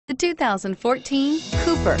The 2014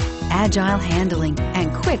 Cooper. Agile handling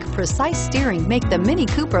and quick, precise steering make the Mini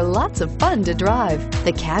Cooper lots of fun to drive.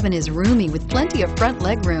 The cabin is roomy with plenty of front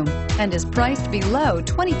legroom and is priced below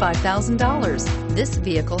 $25,000. This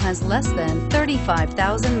vehicle has less than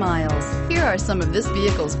 35,000 miles. Here are some of this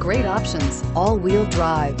vehicle's great options: all-wheel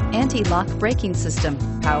drive, anti-lock braking system,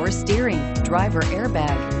 power steering, driver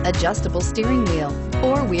airbag, adjustable steering wheel,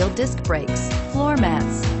 four-wheel disc brakes, floor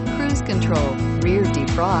mats, cruise control, rear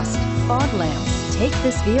defrost, fog lamps. Take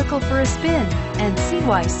this vehicle for a spin and see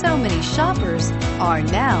why so many shoppers are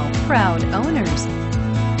now proud owners.